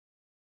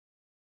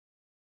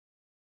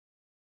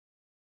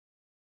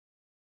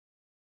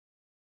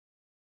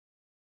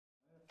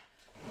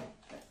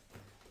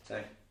So,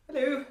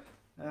 hello,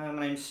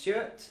 my name's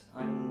Stuart.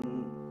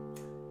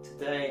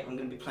 Today I'm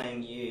going to be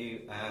playing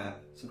you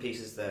some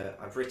pieces that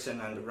I've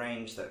written and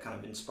arranged that are kind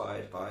of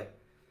inspired by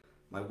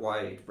my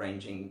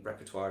wide-ranging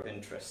repertoire of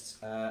interests.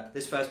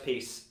 This first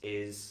piece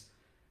is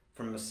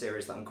from a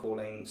series that I'm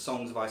calling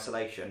Songs of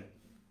Isolation,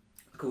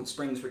 called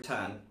Spring's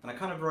Return, and I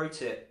kind of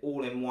wrote it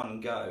all in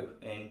one go.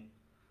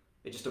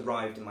 It just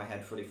arrived in my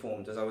head fully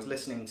formed as I was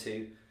listening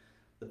to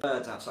the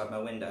birds outside my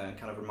window and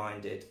kind of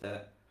reminded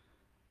that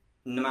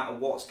no matter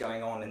what's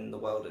going on in the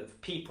world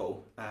of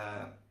people,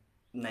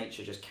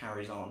 nature just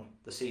carries on.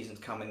 The seasons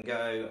come and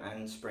go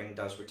and spring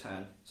does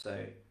return.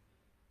 So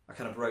I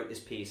kind of wrote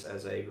this piece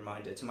as a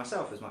reminder to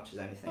myself as much as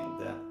anything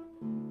that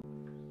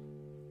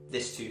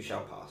this too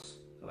shall pass,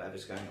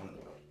 whatever's going on in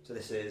the world. So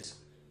this is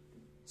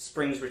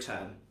Spring's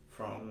Return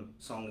from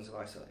Songs of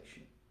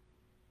Isolation.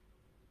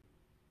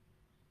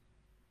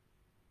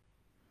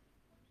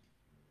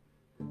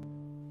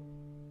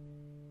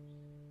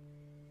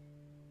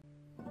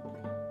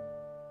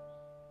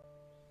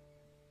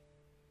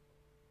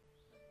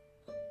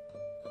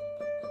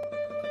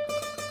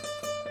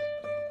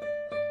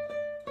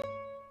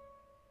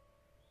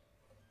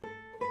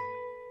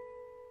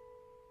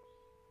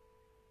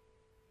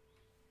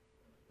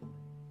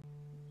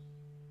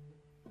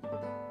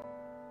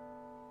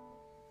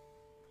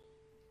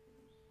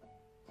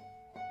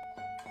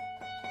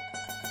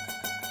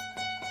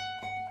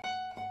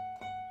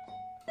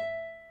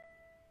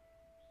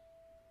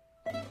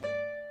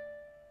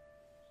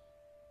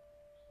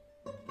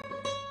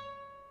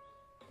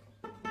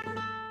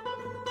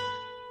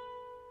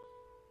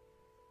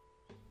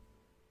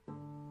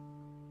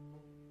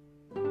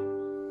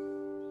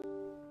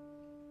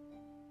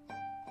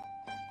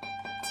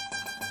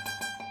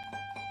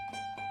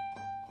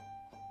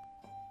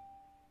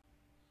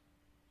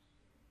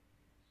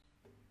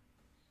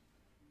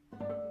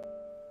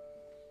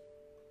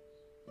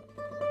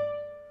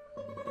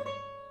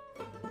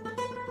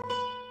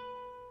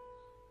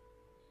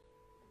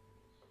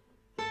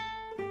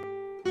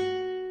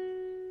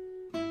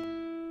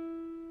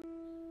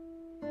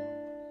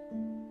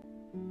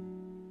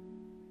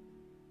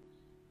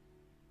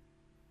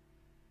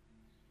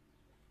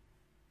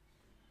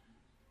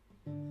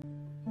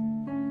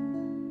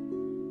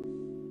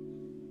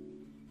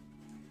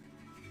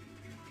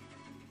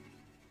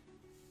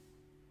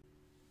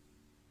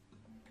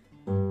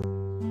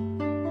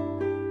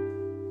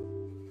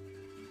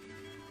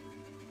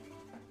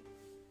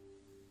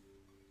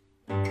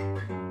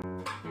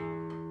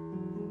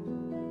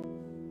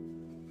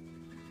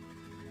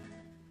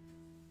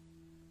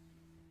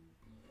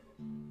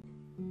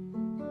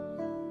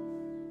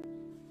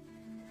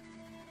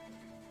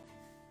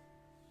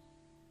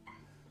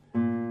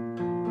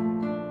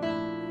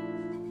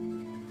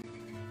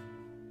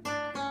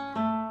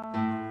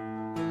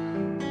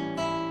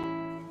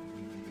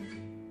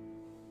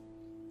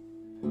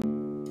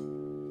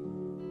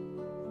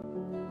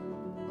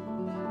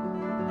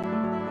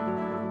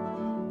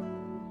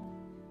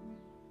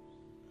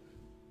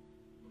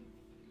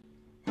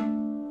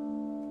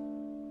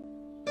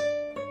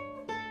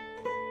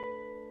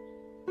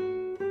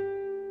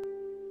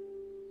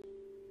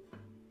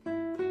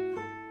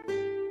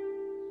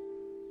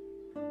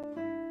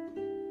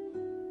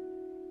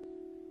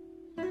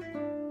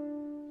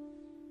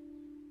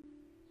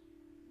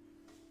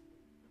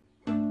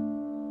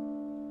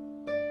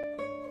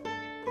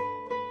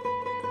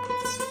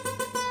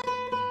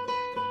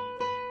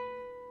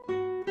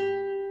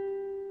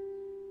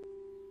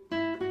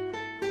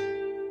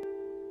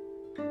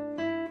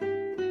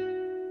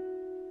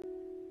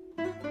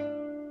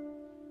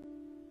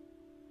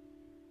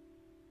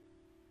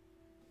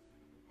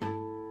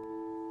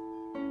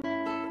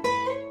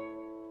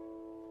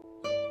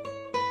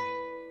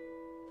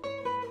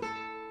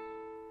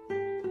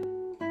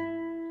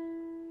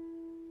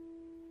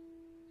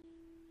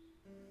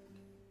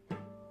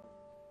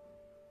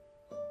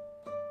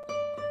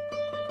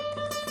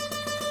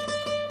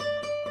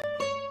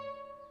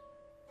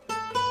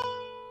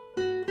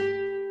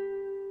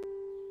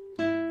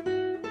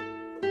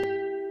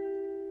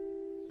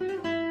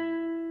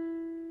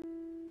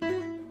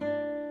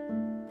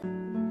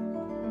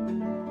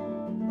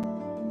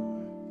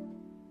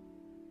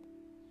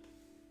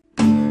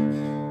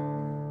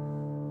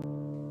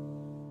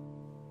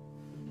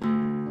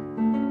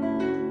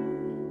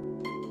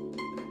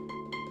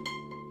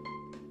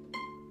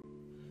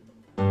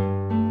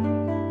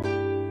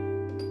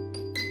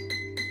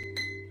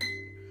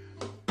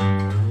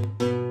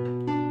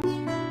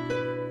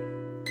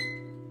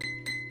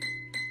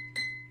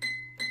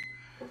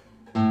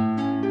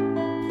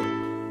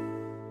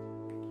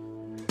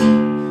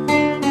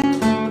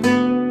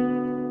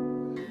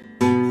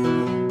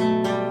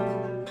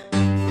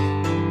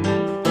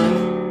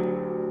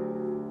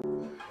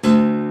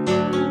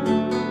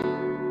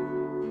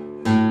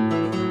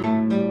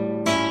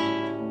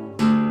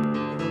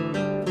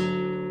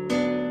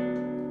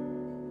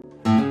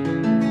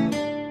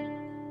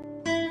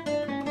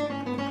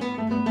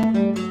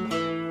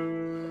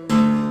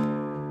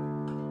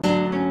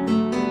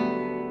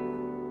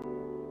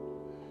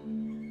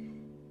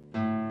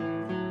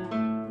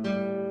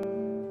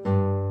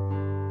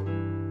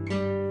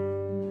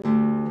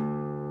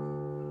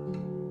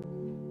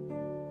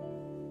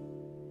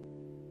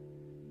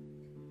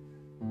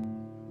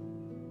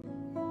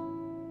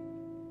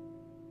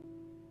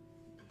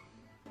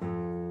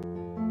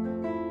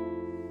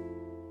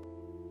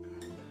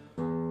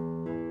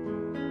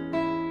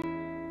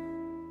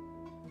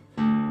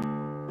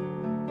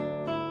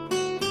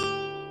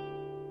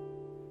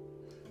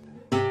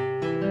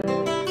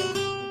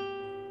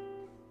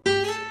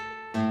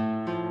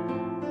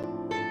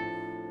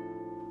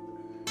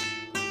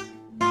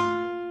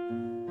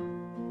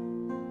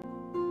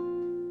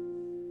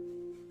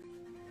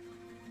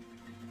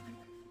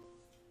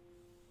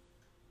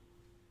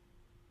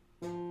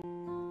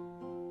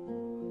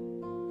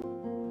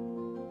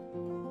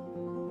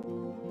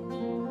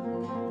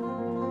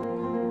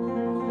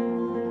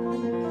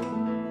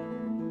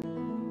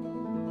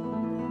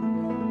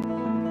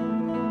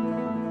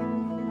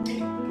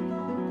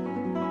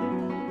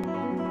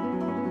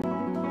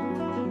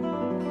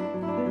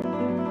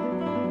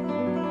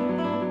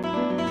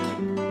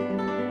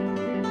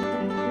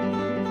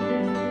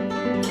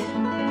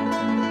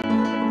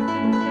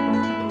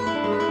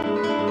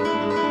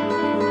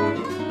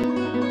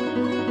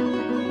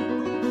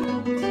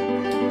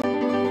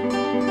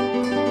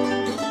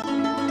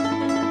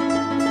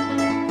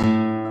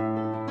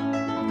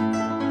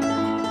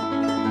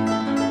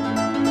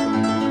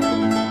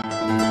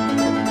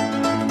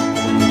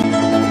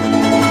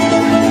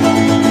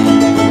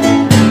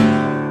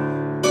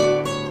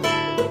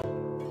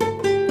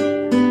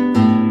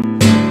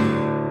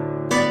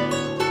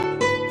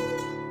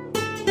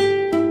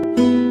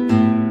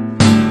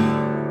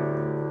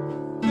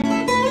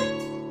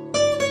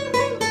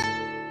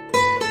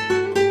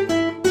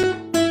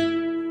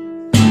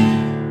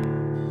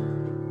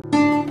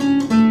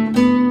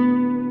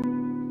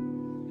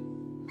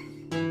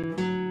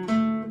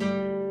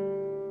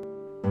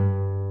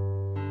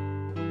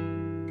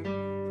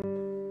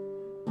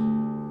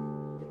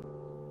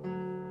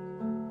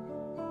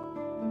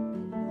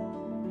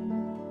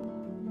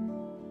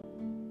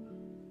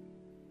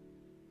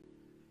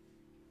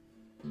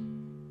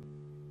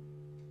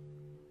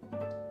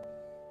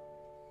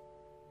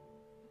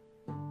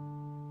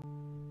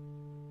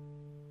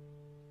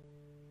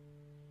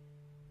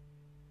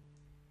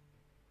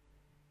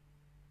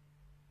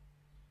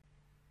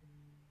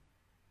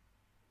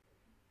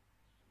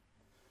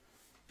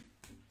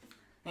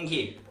 Thank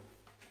you.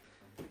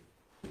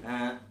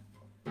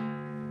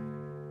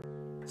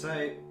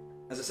 So,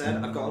 as I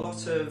said, I've got a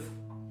lot of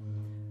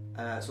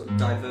sort of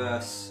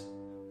diverse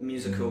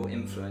musical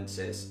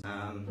influences.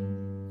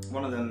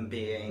 One of them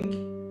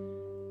being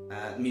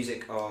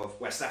music of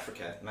West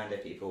Africa, the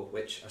Mande people,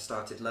 which I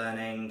started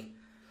learning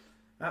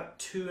about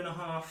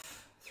 2.5,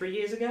 3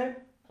 years ago.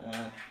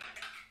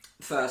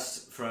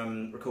 First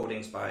from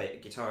recordings by a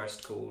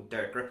guitarist called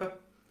Derek Gripper,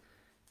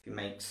 who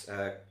makes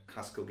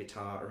classical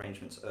guitar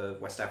arrangements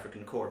of West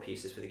African kora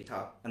pieces for the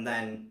guitar, and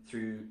then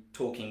through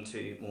talking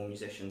to more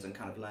musicians and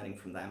kind of learning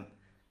from them,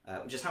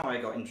 which is how I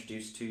got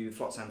introduced to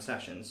Flotsam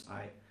sessions.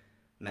 I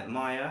met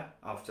Moa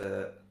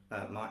after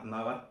a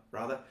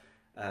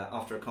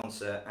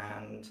concert,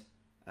 and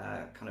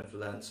kind of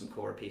learned some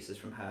kora pieces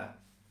from her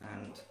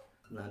and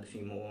learned a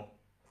few more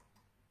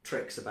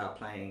tricks about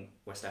playing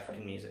West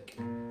African music.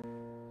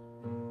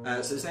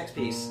 So this next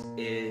piece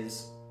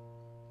is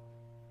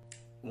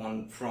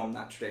one from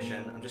that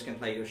tradition. I'm just going to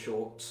play you a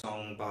short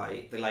song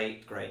by the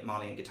late, great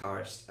Malian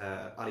guitarist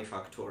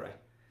Farka Touré.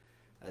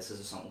 This is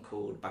a song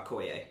called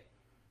Bakoye.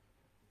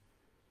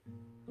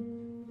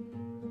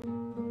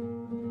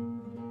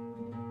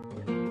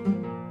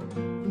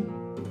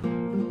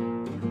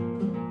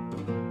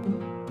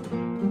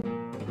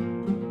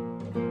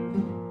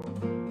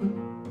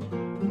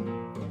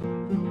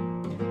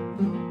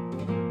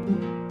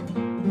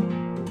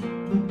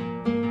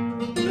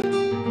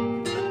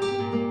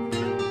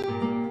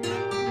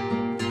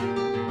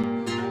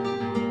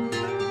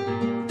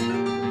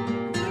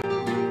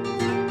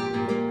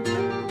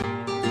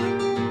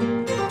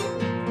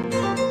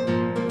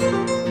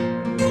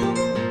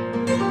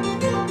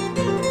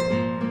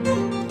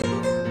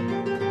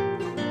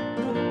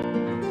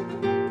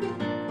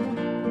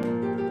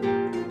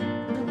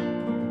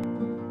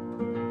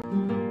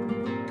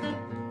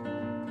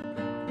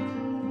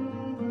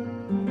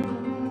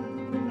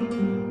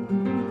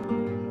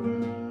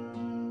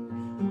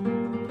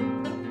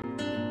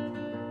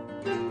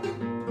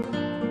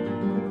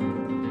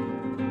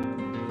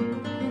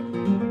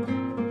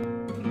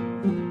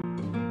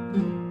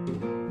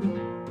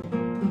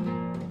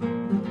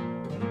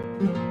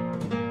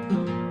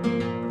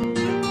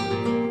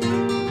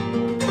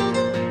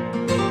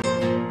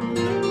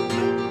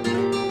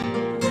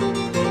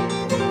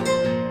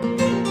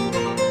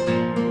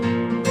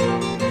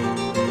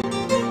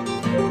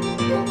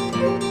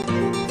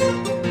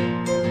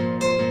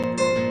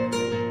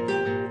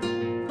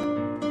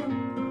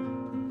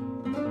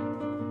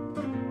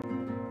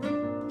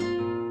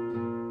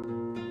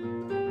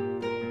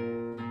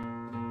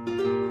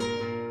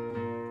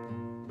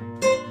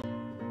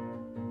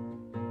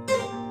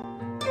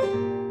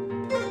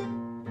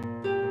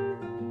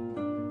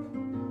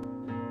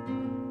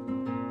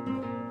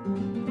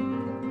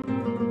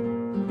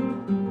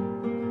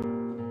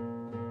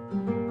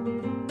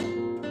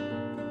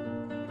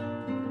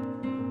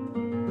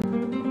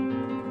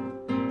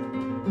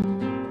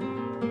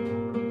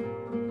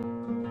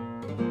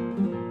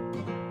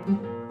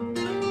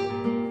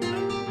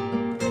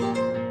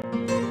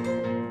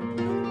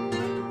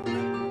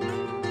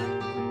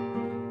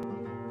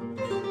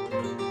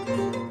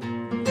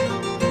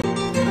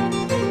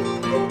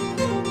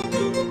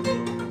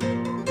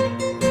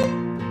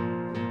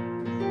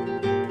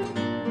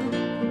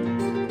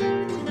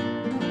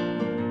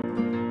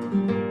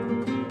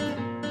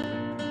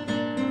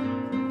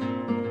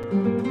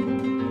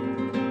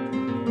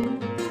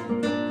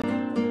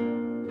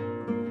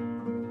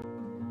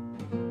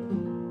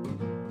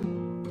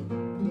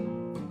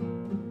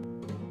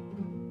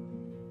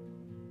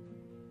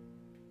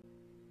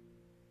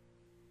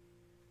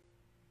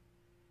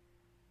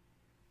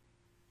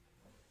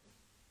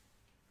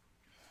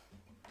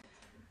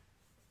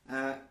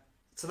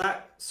 So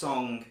that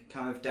song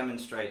kind of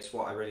demonstrates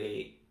what I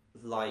really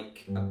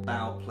like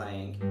about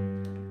playing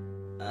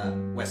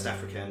West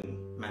African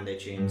Mande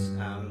tunes.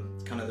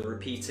 Kind of the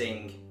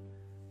repeating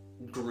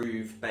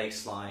groove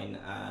bass line,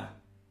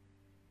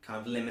 kind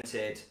of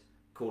limited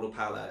chordal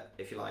palette,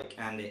 if you like,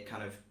 and it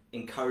kind of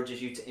encourages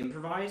you to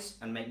improvise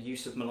and make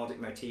use of melodic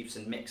motifs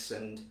and mix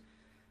and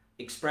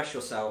express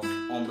yourself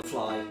on the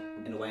fly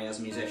in a way as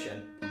a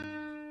musician.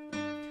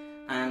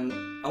 And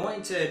I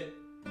wanted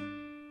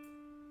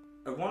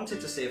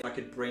to see if I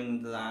could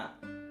bring that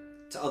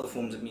to other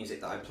forms of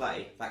music that I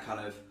play, that kind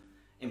of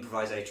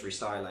improvisatory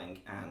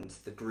styling and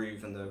the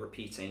groove and the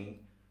repeating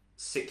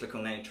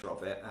cyclical nature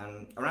of it.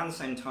 And around the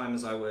same time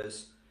as I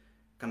was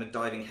kind of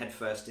diving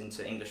headfirst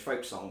into English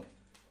folk song,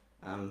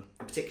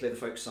 particularly the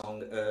folk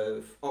song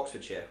of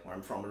Oxfordshire, where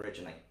I'm from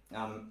originally.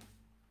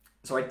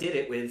 So I did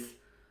it with,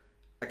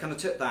 I kind of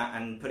took that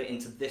and put it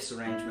into this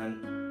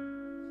arrangement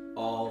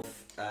of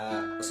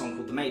a song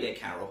called the Mayday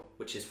Carol,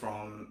 which is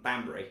from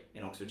Banbury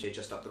in Oxfordshire,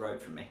 just up the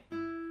road from me.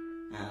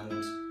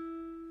 And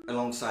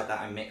alongside that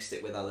I mixed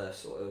it with other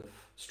sort of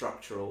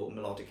structural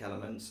melodic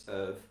elements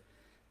of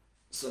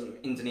some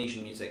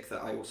Indonesian music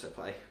that I also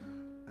play,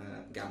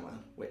 gamelan,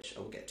 which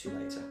I will get to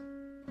later.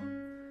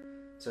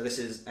 So this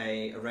is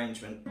an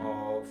arrangement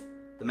of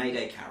the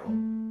Mayday Carol,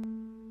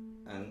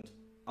 and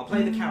I'll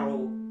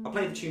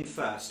play the tune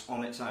first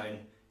on its own,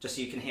 just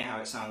so you can hear how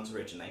it sounds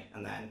originally,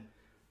 and then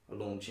I'll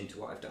launch into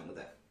what I've done with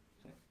it.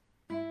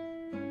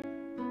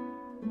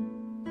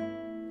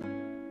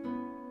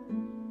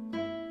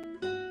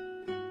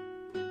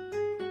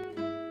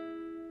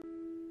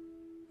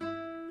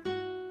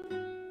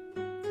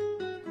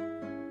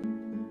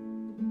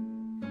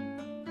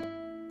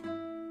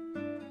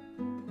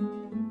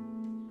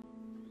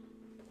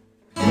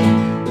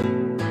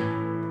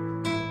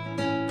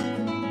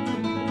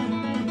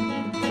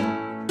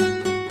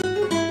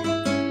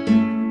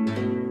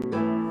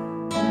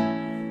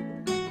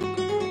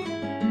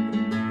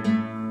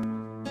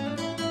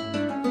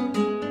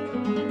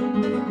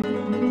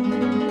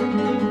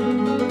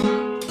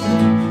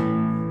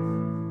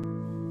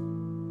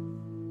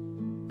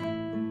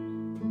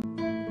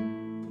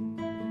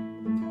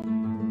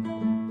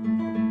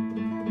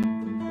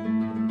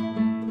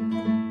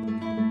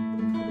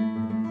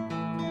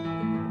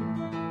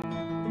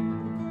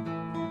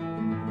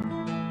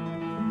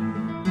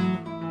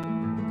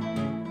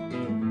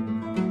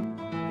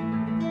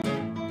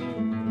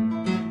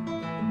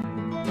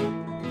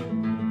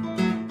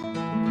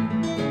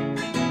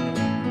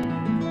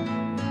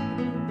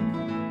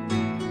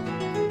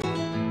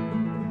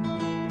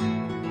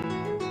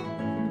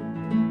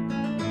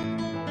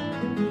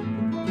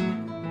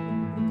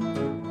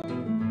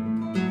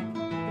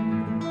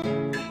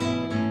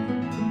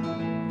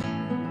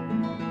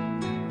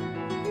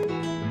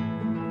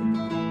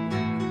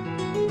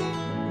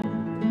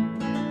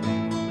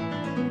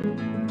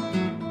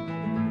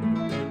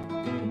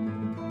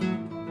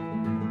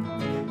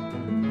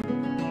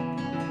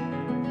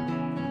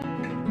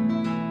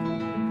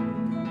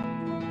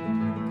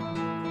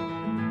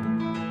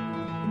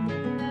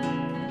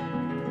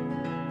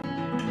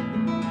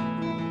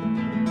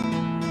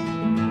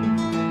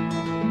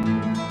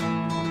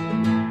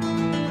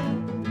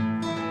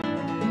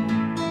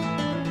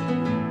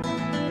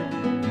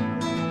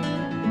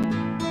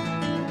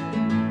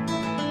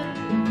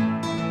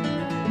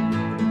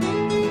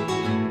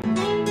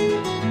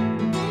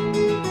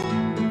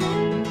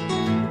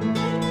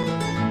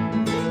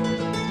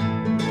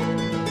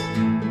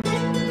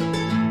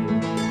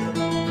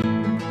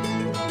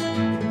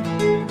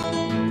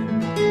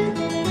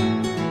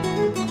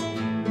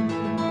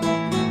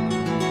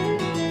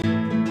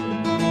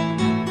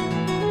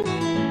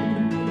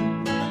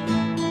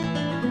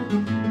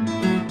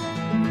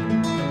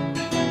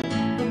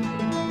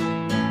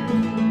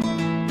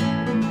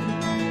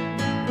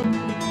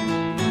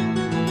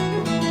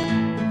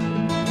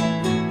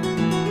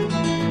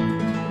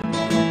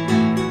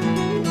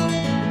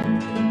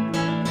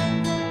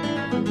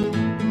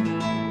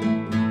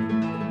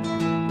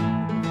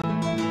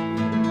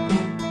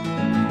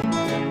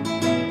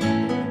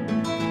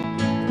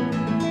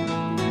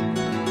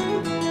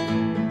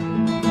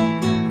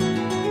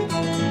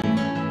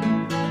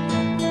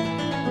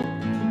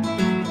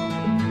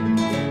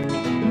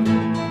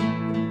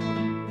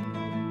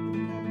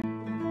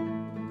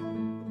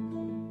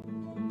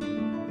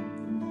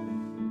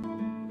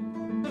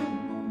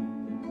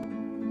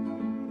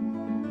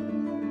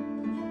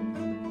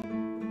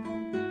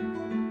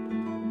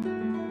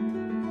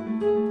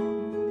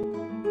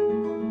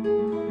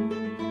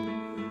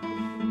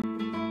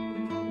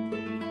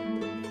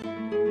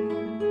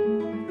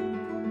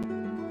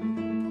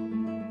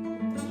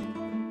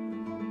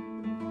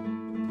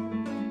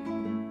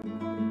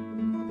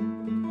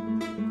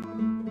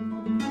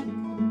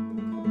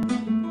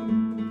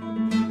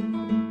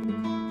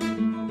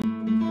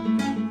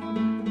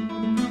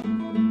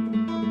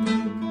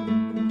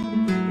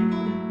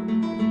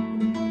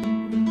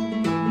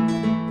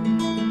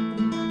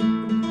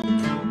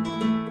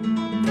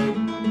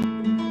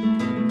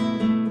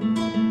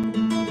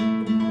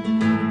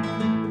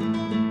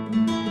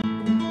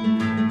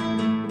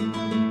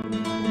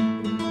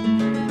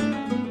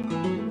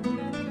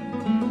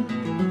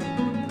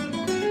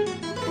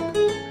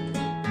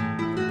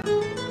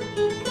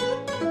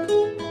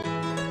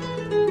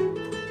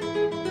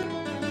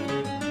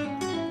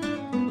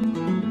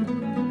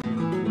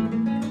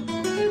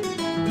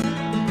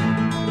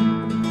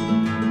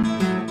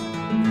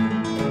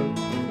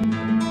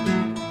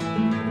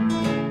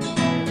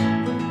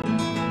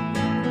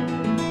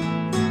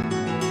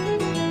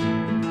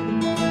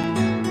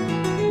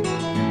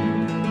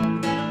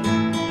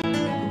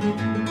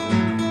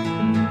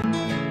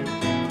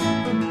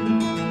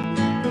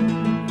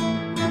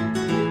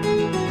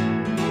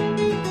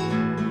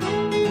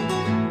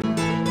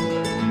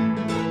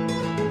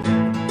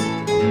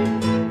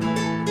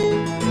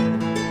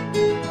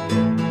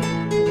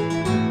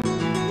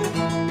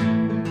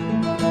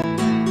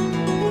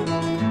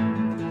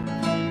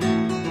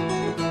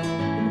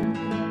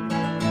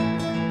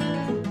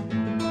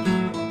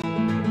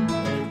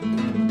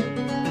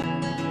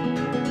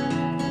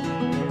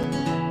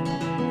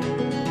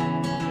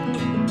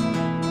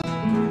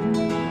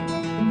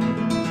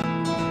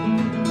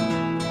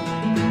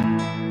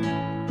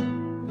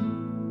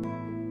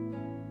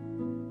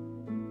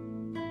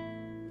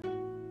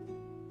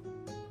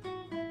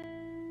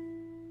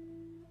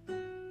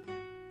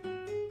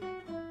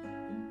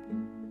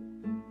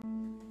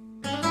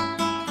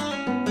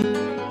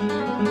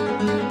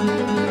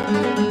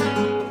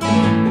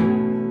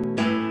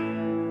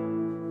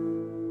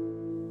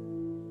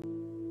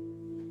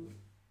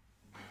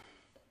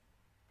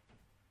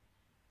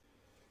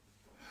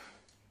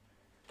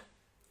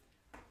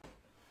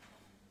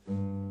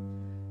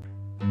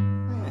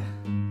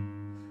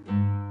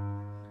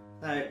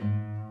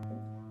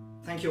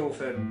 thank you all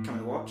for coming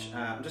to watch.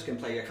 I'm just going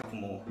to play you a couple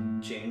more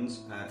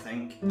tunes, I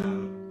think,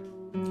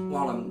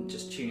 while I'm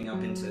just tuning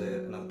up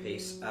into another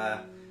piece.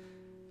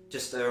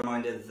 Just a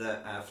reminder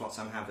that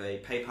Flotsam have a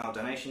PayPal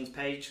donations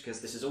page,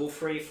 because this is all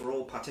free for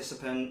all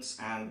participants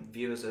and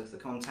viewers of the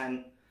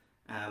content.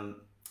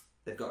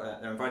 They're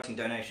inviting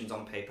donations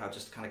on PayPal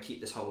just to kind of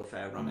keep this whole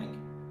affair running.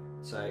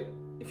 So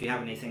if you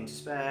have anything to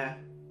spare,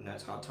 I know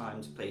it's hard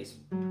times, please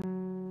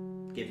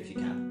give if you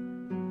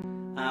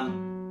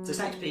can. So this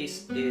next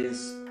piece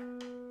is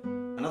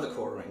another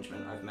chord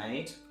arrangement I've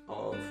made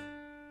of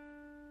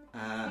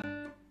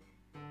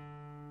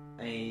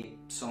a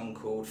song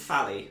called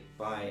Fali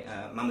by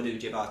Mamadou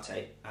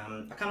Diabaté.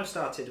 I kind of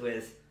started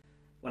with,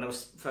 when I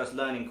was first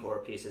learning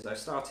chord pieces, I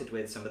started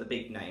with some of the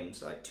big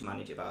names like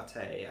Touré,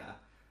 Diabaté,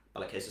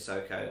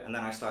 Bakoye, and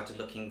then I started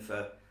looking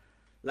for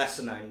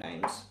lesser known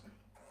names.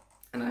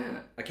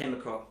 And I came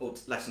across, or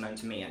lesser known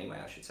to me anyway,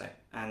 I should say,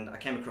 and I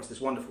came across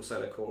this wonderful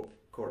solo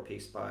chord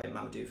piece by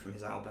Mamadou from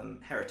his album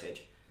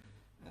Heritage.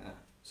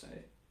 So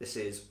this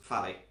is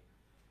Fali.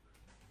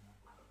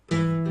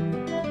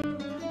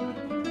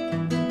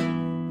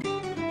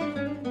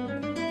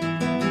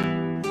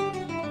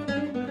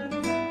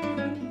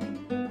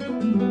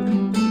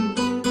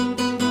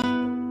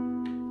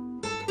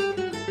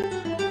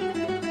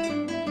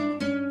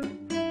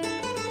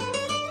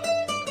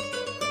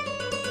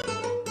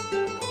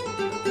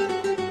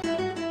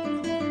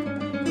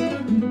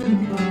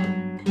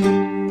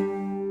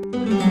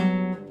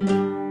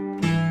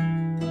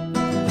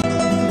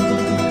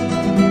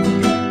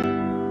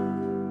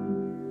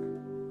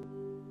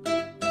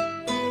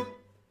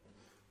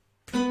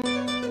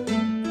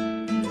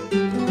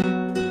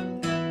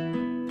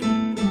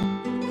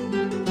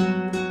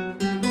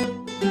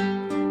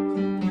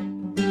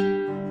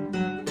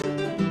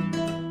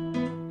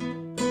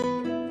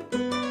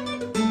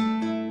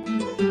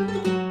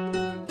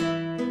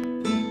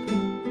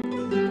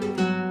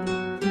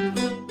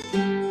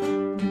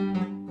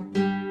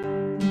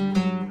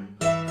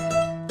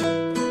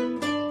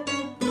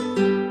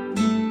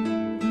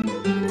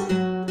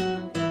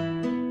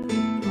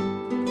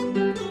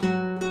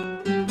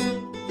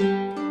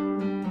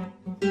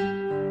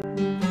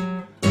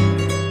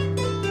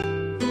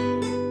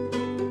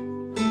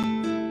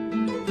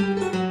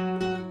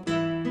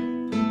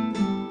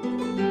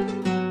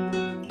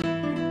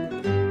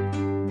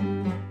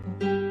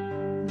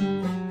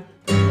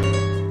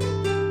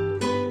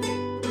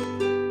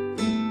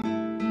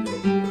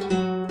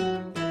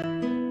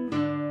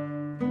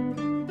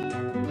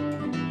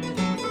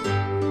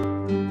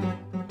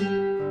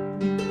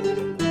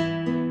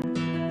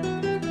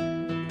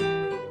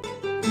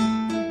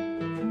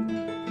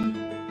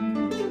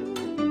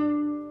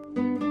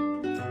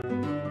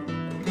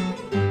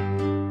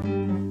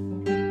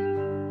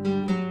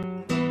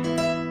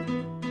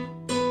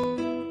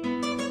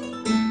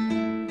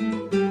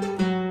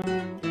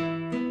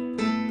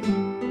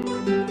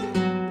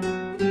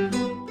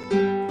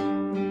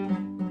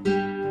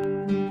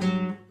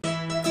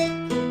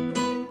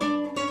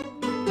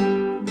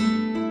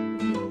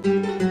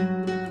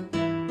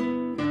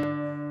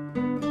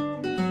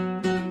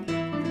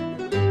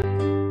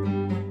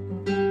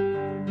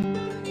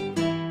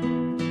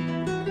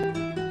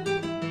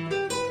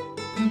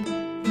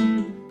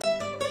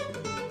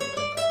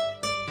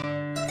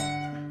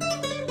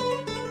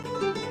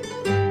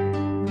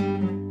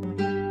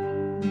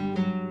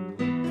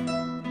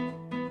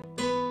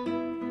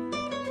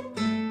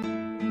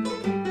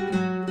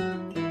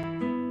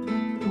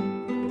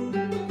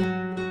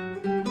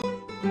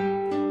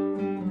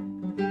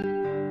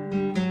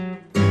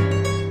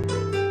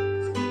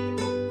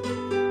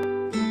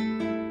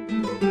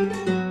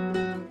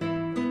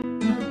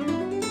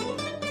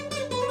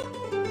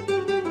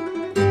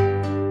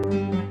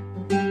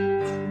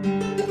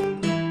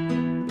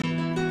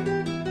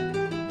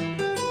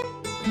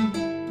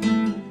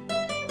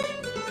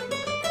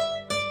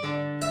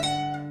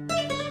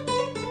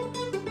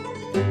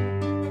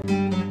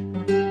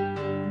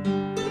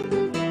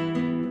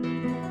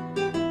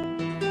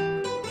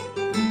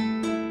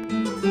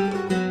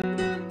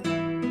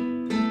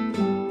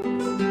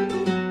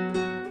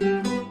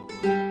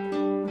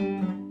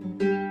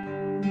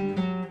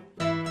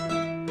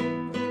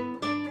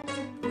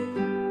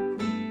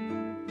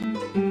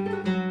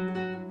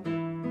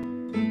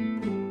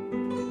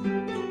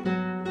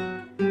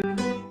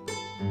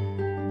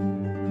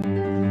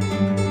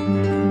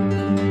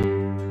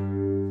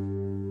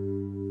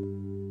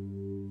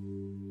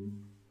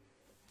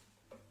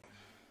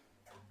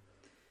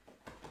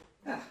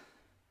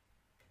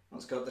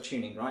 Got the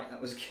tuning right, that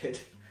was good.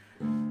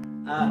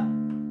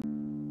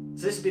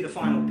 So this will be the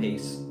final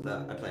piece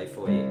that I play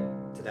for you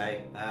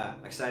today.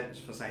 Like I said, I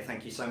just want to say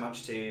thank you so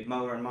much to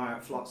Moa and Maya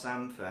at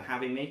Flotsam for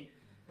having me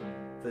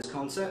for this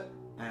concert,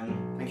 and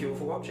thank you all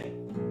for watching.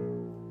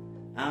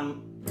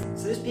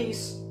 So this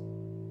piece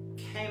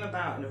came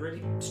about in a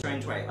really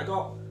strange way.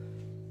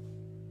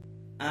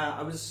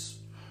 I was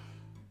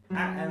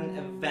at an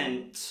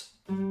event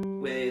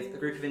with a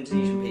group of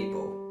Indonesian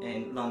people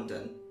in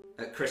London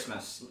at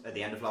Christmas at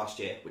the end of last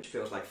year, which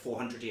feels like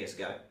 400 years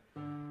ago.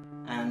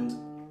 And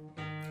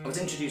I was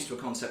introduced to a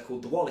concept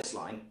called the Wallace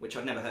line, which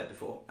I'd never heard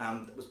before.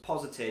 That was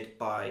posited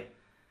by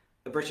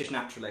a British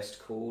naturalist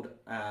called,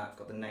 I've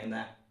got the name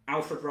there,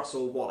 Alfred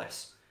Russel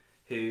Wallace,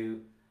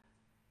 who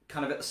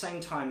kind of at the same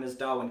time as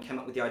Darwin came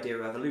up with the idea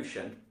of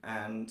evolution,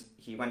 and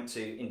he went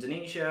to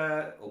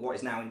Indonesia, or what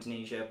is now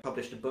Indonesia,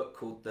 published a book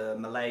called the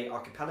Malay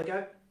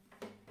Archipelago,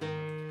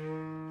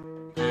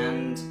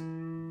 and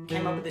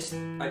came up with this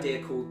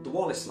idea called the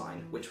Wallace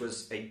line, which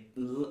was a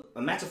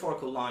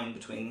metaphorical line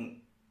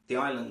between the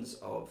islands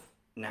of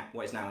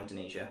what is now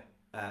Indonesia,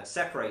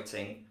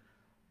 separating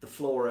the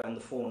flora and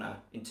the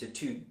fauna into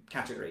two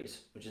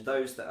categories, which are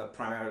those that are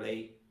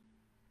primarily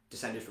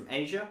descended from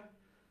Asia,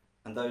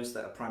 and those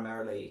that are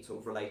primarily sort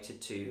of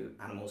related to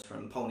animals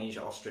from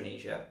Polynesia,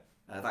 Australasia,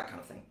 that kind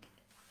of thing.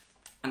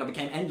 And I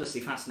became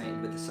endlessly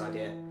fascinated with this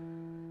idea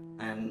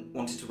and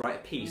wanted to write a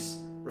piece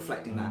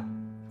reflecting that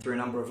through a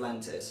number of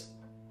lenses.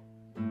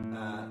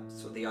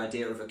 So the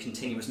idea of a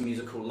continuous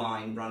musical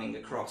line running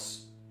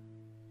across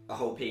a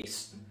whole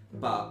piece,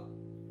 but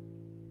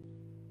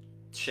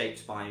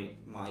shaped by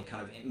my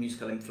kind of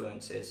musical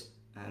influences,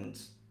 and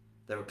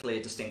there are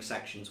clear distinct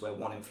sections where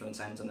one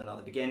influence ends and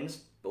another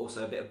begins, but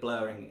also a bit of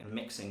blurring and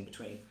mixing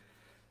between.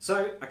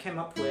 So I came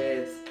up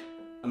with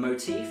a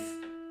motif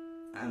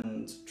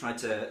and tried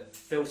to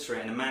filter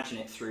it and imagine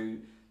it through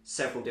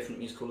several different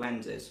musical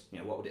lenses. You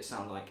know, what would it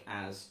sound like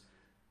as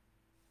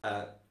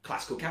a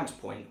classical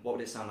counterpoint? What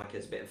would it sound like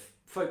as a bit of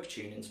folk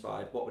tune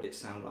inspired? What would it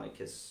sound like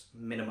as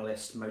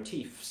minimalist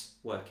motifs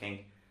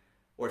working?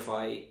 Or if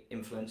I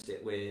influenced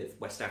it with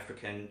West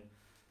African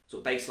sort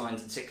of bass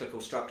lines and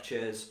cyclical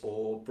structures,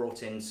 or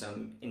brought in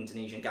some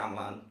Indonesian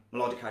gamelan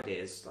melodic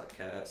ideas like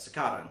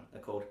sekarang, they're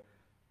called,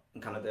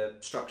 and kind of the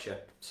structure.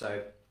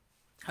 So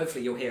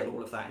hopefully you'll hear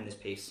all of that in this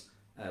piece,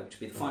 which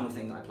will be the final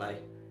thing that I play.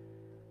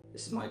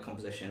 This is my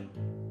composition,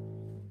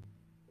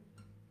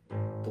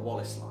 the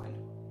Wallace line.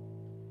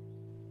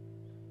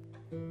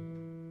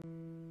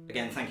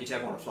 Again, thank you to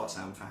everyone at Flot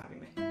Sound for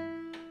having me.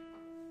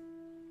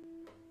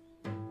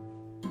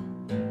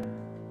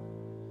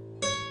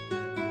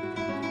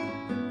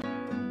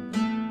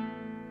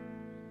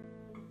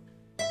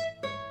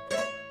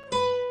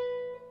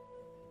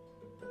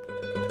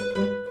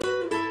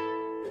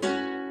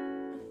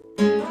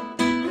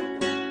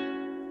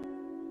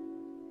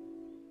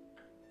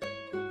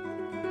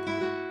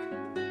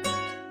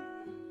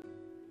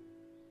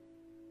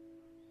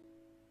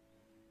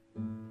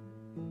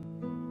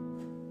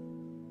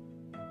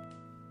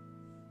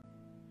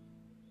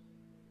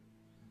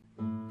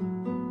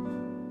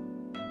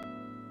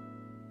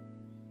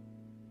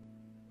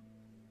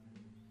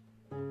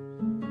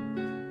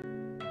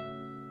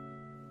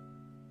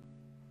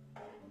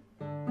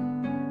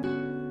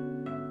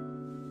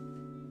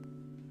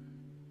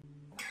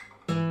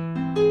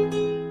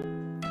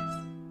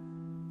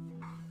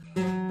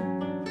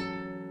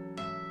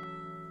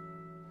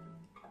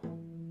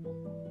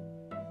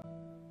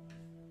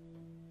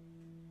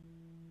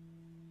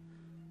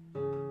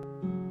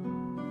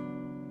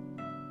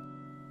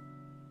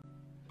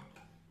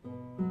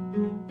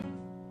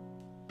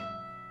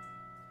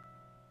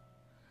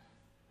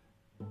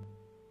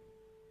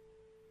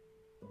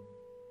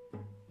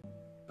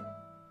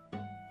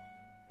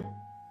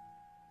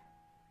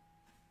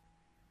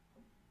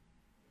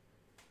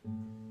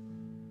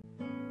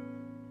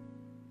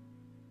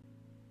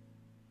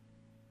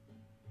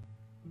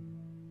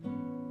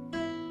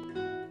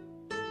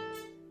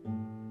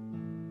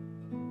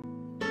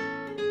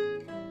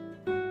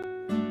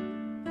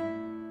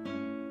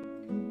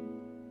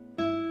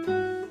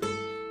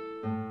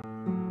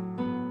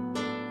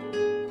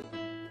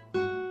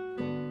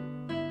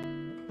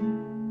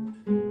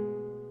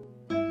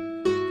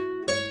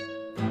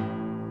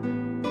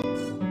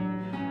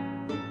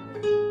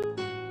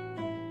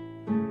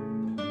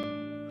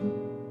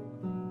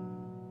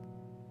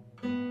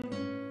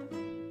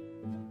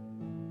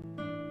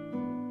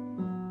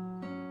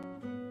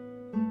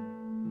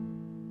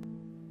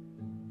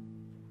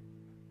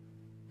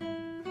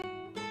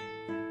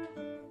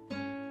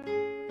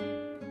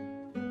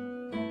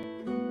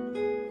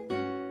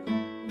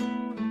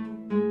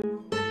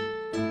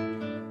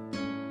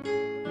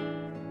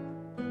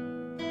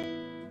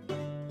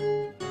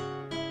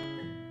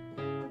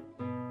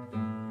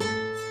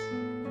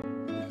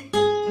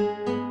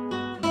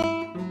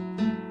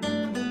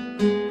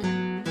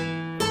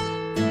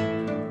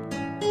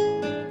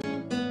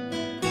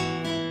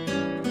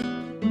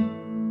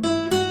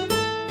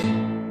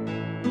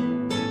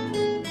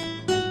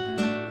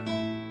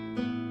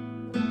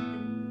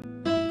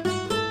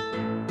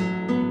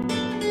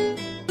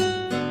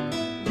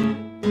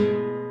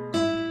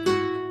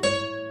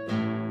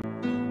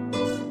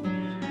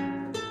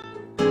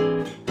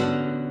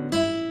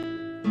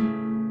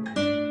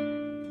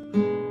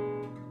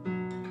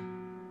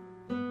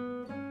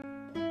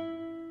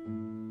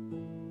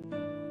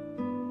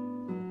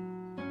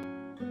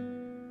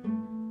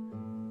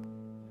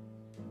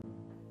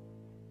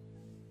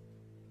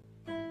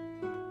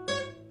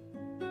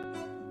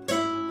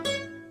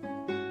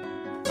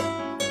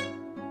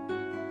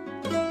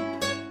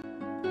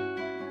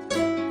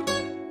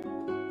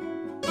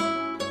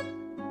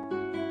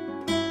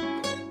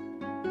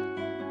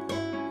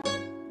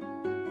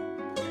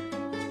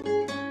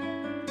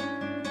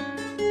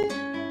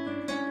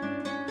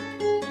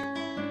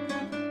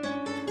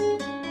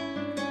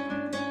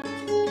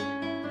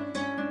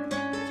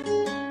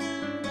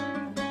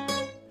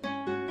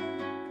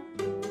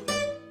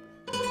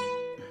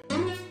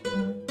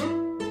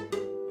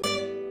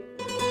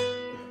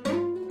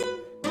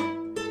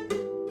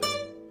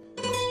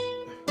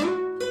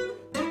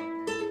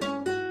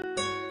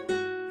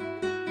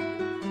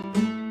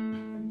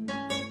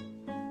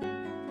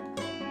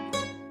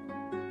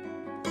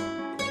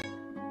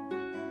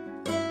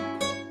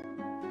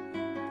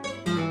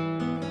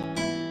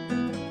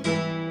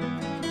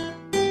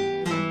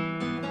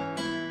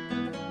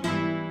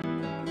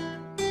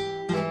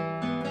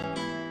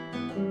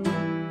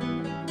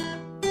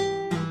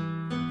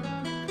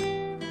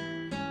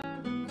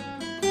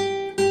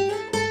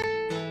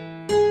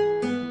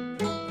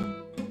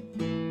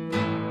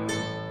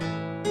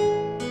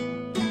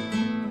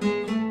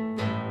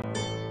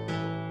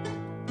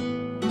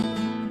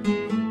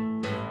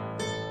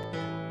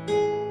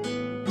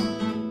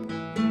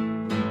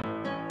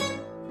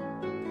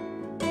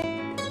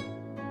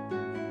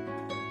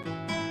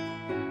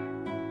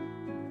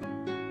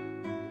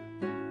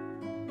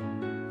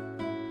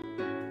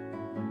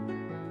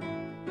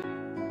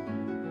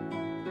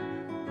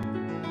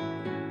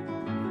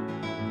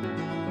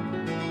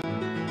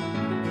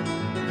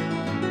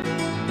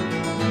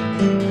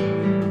 you.